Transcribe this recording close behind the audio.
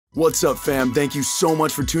What's up, fam? Thank you so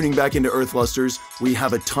much for tuning back into Earthlusters. We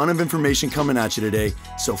have a ton of information coming at you today,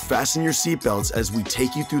 so fasten your seatbelts as we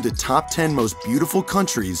take you through the top 10 most beautiful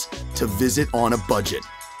countries to visit on a budget.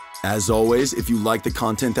 As always, if you like the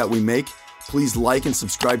content that we make, please like and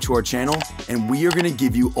subscribe to our channel, and we are going to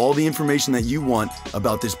give you all the information that you want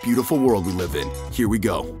about this beautiful world we live in. Here we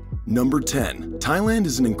go. Number 10. Thailand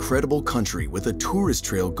is an incredible country with a tourist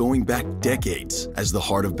trail going back decades. As the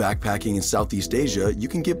heart of backpacking in Southeast Asia, you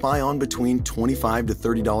can get by on between $25 to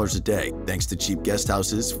 $30 a day, thanks to cheap guest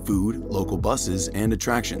houses, food, local buses, and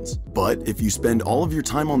attractions. But if you spend all of your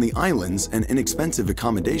time on the islands and inexpensive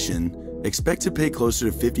accommodation, expect to pay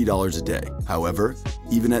closer to $50 a day. However,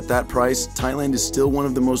 even at that price, Thailand is still one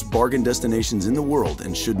of the most bargain destinations in the world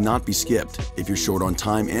and should not be skipped. If you're short on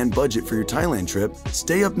time and budget for your Thailand trip,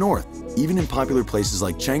 stay up north. Even in popular places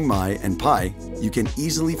like Chiang Mai and Pai, you can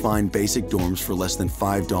easily find basic dorms for less than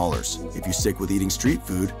 $5. If you stick with eating street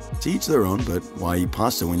food, to each their own, but why eat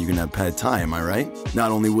pasta when you can have pad thai, am I right?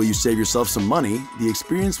 Not only will you save yourself some money, the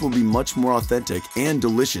experience will be much more authentic and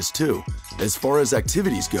delicious too. As far as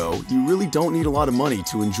activities go, you really don't need a lot of money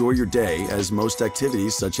to enjoy your day, as most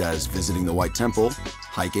activities such as visiting the White Temple,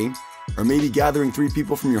 hiking, or maybe gathering 3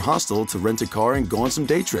 people from your hostel to rent a car and go on some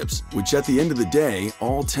day trips, which at the end of the day,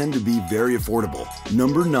 all tend to be very affordable.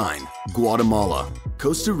 Number 9. Guatemala.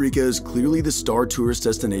 Costa Rica is clearly the star tourist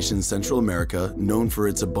destination in Central America, known for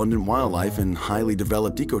its abundant wildlife and highly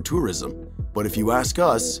developed ecotourism. But if you ask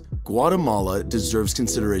us, Guatemala deserves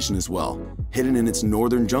consideration as well. Hidden in its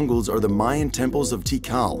northern jungles are the Mayan temples of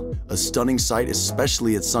Tikal, a stunning sight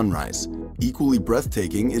especially at sunrise. Equally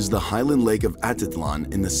breathtaking is the highland lake of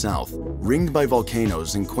Atitlan in the south, ringed by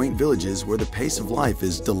volcanoes and quaint villages where the pace of life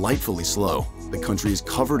is delightfully slow. The country is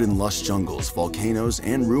covered in lush jungles, volcanoes,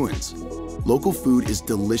 and ruins. Local food is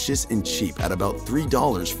delicious and cheap at about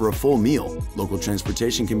 $3 for a full meal. Local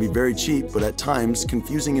transportation can be very cheap, but at times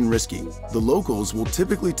confusing and risky. The locals will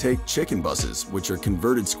typically take chicken buses, which are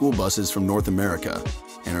converted school buses from North America,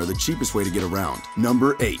 and are the cheapest way to get around.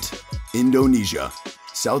 Number 8. Indonesia.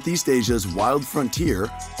 Southeast Asia's wild frontier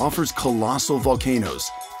offers colossal volcanoes,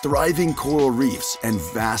 thriving coral reefs, and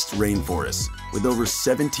vast rainforests. With over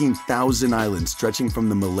 17,000 islands stretching from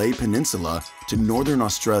the Malay Peninsula to northern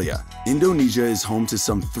Australia, Indonesia is home to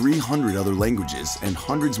some 300 other languages and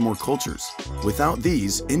hundreds more cultures. Without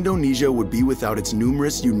these, Indonesia would be without its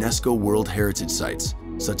numerous UNESCO World Heritage Sites,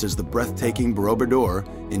 such as the breathtaking Borobudur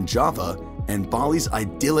in Java and Bali's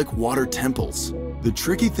idyllic water temples. The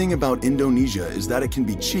tricky thing about Indonesia is that it can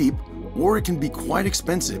be cheap or it can be quite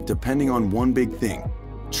expensive depending on one big thing: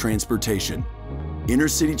 transportation. Inner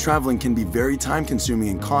city traveling can be very time-consuming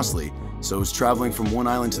and costly, so is traveling from one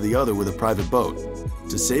island to the other with a private boat.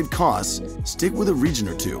 To save costs, stick with a region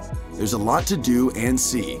or two. There's a lot to do and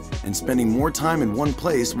see, and spending more time in one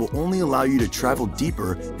place will only allow you to travel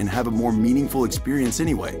deeper and have a more meaningful experience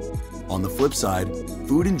anyway. On the flip side,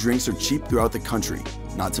 food and drinks are cheap throughout the country,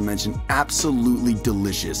 not to mention absolutely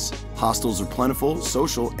delicious. Hostels are plentiful,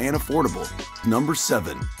 social, and affordable. Number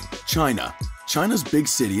 7. China. China's big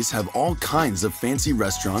cities have all kinds of fancy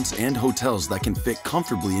restaurants and hotels that can fit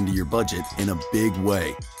comfortably into your budget in a big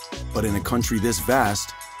way. But in a country this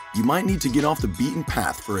vast, you might need to get off the beaten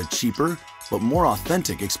path for a cheaper but more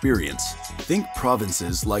authentic experience. Think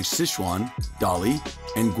provinces like Sichuan, Dali,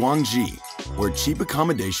 and Guangxi, where cheap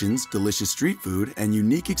accommodations, delicious street food, and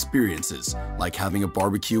unique experiences like having a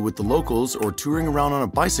barbecue with the locals or touring around on a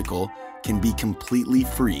bicycle can be completely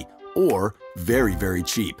free or very, very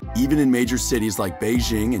cheap. Even in major cities like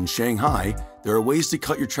Beijing and Shanghai, there are ways to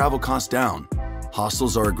cut your travel costs down.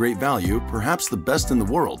 Hostels are a great value, perhaps the best in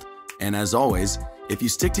the world. And as always, if you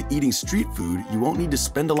stick to eating street food, you won't need to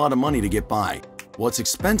spend a lot of money to get by. What's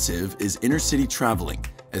expensive is inner city traveling,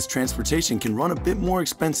 as transportation can run a bit more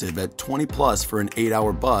expensive at $20+ for an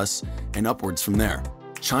 8-hour bus and upwards from there.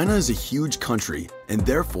 China is a huge country, and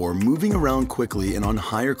therefore moving around quickly and on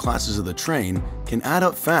higher classes of the train can add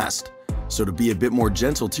up fast. So to be a bit more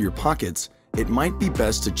gentle to your pockets, it might be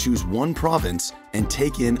best to choose one province and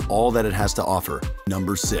take in all that it has to offer.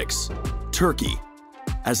 Number 6. Turkey.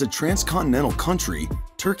 As a transcontinental country,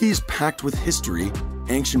 Turkey is packed with history,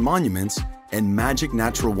 ancient monuments, and magic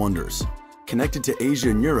natural wonders. Connected to Asia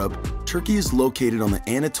and Europe, Turkey is located on the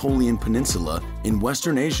Anatolian Peninsula in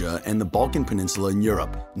Western Asia and the Balkan Peninsula in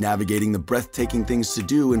Europe. Navigating the breathtaking things to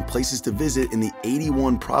do and places to visit in the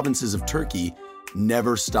 81 provinces of Turkey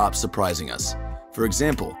never stops surprising us. For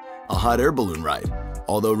example, a hot air balloon ride.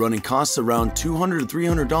 Although running costs around $200 to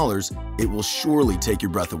 $300, it will surely take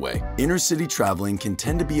your breath away. Inner city traveling can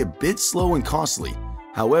tend to be a bit slow and costly,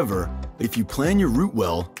 However, if you plan your route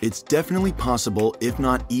well, it's definitely possible, if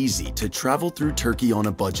not easy, to travel through Turkey on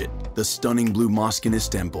a budget. The stunning Blue Mosque in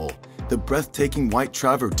Istanbul, the breathtaking white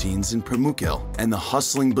travertines in Pamukkale, and the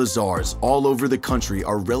hustling bazaars all over the country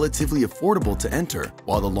are relatively affordable to enter.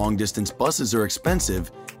 While the long-distance buses are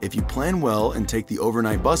expensive, if you plan well and take the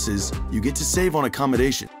overnight buses, you get to save on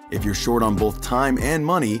accommodation. If you're short on both time and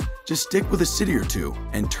money, just stick with a city or two,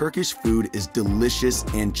 and Turkish food is delicious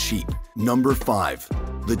and cheap. Number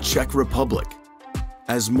 5. The Czech Republic.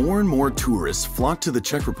 As more and more tourists flock to the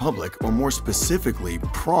Czech Republic, or more specifically,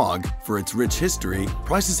 Prague, for its rich history,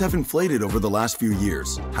 prices have inflated over the last few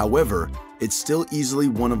years. However, it's still easily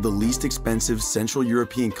one of the least expensive Central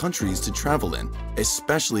European countries to travel in,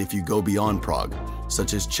 especially if you go beyond Prague,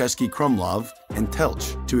 such as Český Krumlov and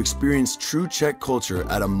Telč, to experience true Czech culture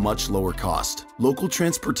at a much lower cost. Local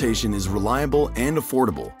transportation is reliable and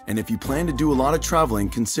affordable, and if you plan to do a lot of traveling,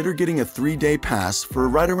 consider getting a 3-day pass for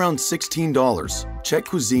right around $16. Czech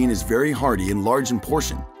cuisine is very hearty and large in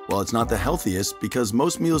portion. While it's not the healthiest because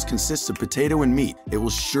most meals consist of potato and meat, it will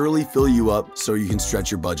surely fill you up so you can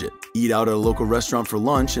stretch your budget. Eat out at a local restaurant for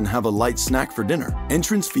lunch and have a light snack for dinner.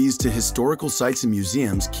 Entrance fees to historical sites and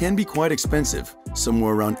museums can be quite expensive,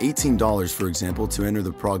 somewhere around $18 for example to enter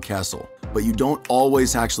the Prague Castle. But you don't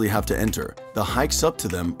always actually have to enter. The hikes up to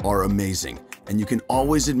them are amazing, and you can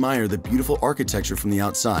always admire the beautiful architecture from the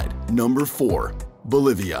outside. Number 4.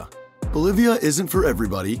 Bolivia. Bolivia isn't for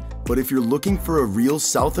everybody, but if you're looking for a real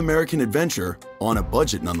South American adventure, on a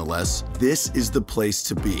budget nonetheless, this is the place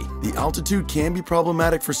to be. The altitude can be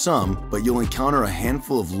problematic for some, but you'll encounter a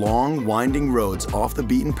handful of long, winding roads off the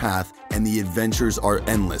beaten path, and the adventures are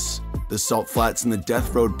endless. The salt flats and the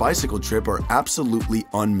Death Road bicycle trip are absolutely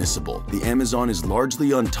unmissable. The Amazon is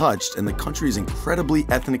largely untouched, and the country is incredibly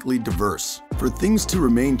ethnically diverse. For things to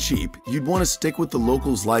remain cheap, you'd want to stick with the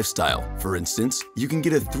locals' lifestyle. For instance, you can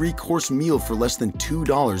get a 3-course meal for less than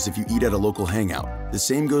 $2 if you eat at a local hangout. The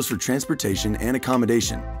same goes for transportation and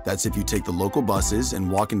accommodation. That's if you take the local buses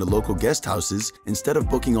and walk into local guest houses instead of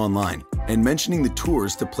booking online. And mentioning the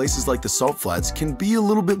tours to places like the Salt Flats can be a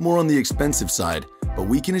little bit more on the expensive side, but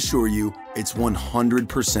we can assure you it's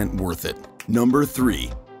 100% worth it. Number 3.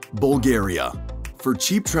 Bulgaria. For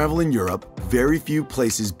cheap travel in Europe, very few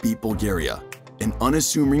places beat Bulgaria, an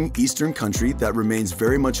unassuming eastern country that remains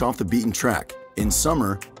very much off the beaten track. In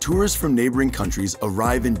summer, tourists from neighboring countries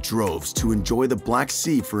arrive in droves to enjoy the Black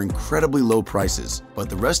Sea for incredibly low prices. But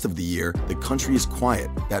the rest of the year, the country is quiet.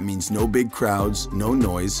 That means no big crowds, no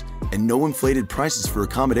noise, and no inflated prices for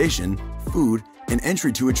accommodation, food, and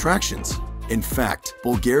entry to attractions. In fact,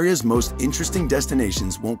 Bulgaria's most interesting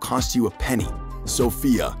destinations won't cost you a penny.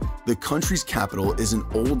 Sofia, the country's capital, is an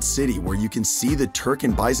old city where you can see the Turk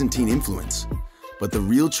and Byzantine influence. But the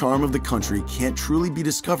real charm of the country can't truly be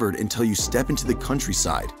discovered until you step into the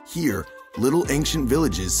countryside. Here, little ancient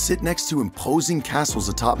villages sit next to imposing castles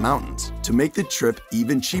atop mountains. To make the trip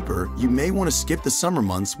even cheaper, you may want to skip the summer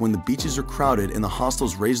months when the beaches are crowded and the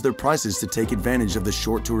hostels raise their prices to take advantage of the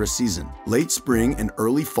short tourist season. Late spring and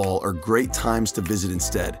early fall are great times to visit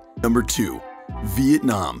instead. Number 2.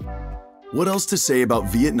 Vietnam. What else to say about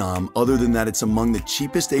Vietnam other than that it's among the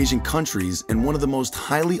cheapest Asian countries and one of the most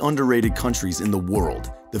highly underrated countries in the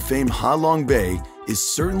world? The famed Ha Long Bay is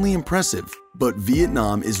certainly impressive, but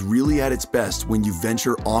Vietnam is really at its best when you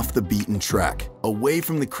venture off the beaten track. Away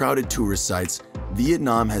from the crowded tourist sites,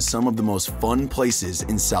 Vietnam has some of the most fun places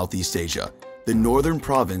in Southeast Asia. The northern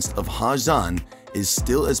province of Ha Giang is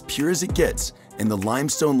still as pure as it gets, and the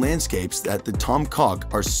limestone landscapes at the Tom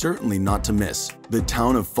Kok are certainly not to miss. The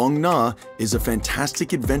town of Phong Nha is a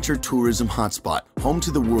fantastic adventure tourism hotspot, home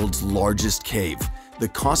to the world's largest cave. The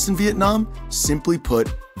cost in Vietnam, simply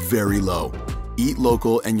put, very low. Eat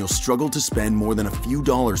local and you'll struggle to spend more than a few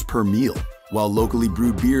dollars per meal, while locally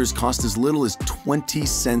brewed beers cost as little as 20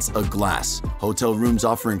 cents a glass. Hotel rooms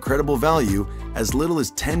offer incredible value. As little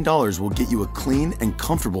as $10 will get you a clean and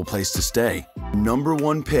comfortable place to stay. Number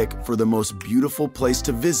 1 pick for the most beautiful place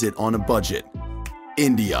to visit on a budget: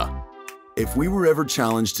 India. If we were ever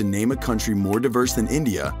challenged to name a country more diverse than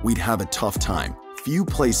India, we'd have a tough time. Few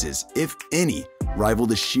places, if any, rival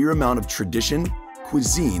the sheer amount of tradition,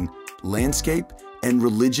 cuisine, landscape, and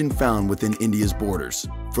religion found within India's borders.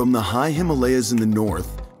 From the high Himalayas in the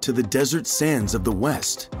north, to the desert sands of the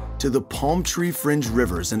west, to the palm tree-fringed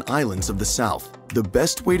rivers and islands of the south, the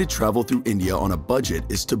best way to travel through India on a budget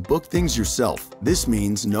is to book things yourself. This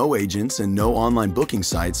means no agents and no online booking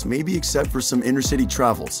sites, maybe except for some inner-city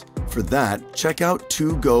travels. For that, check out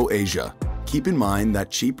 2Go Asia. Keep in mind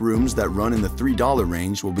that cheap rooms that run in the $3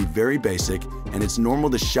 range will be very basic, and it's normal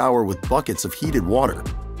to shower with buckets of heated water.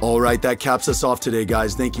 All right, that caps us off today,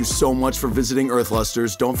 guys. Thank you so much for visiting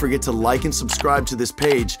Earthlusters. Don't forget to like and subscribe to this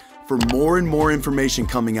page for more and more information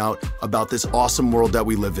coming out about this awesome world that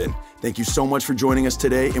we live in. Thank you so much for joining us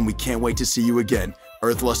today, and we can't wait to see you again.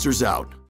 Earthlusters out.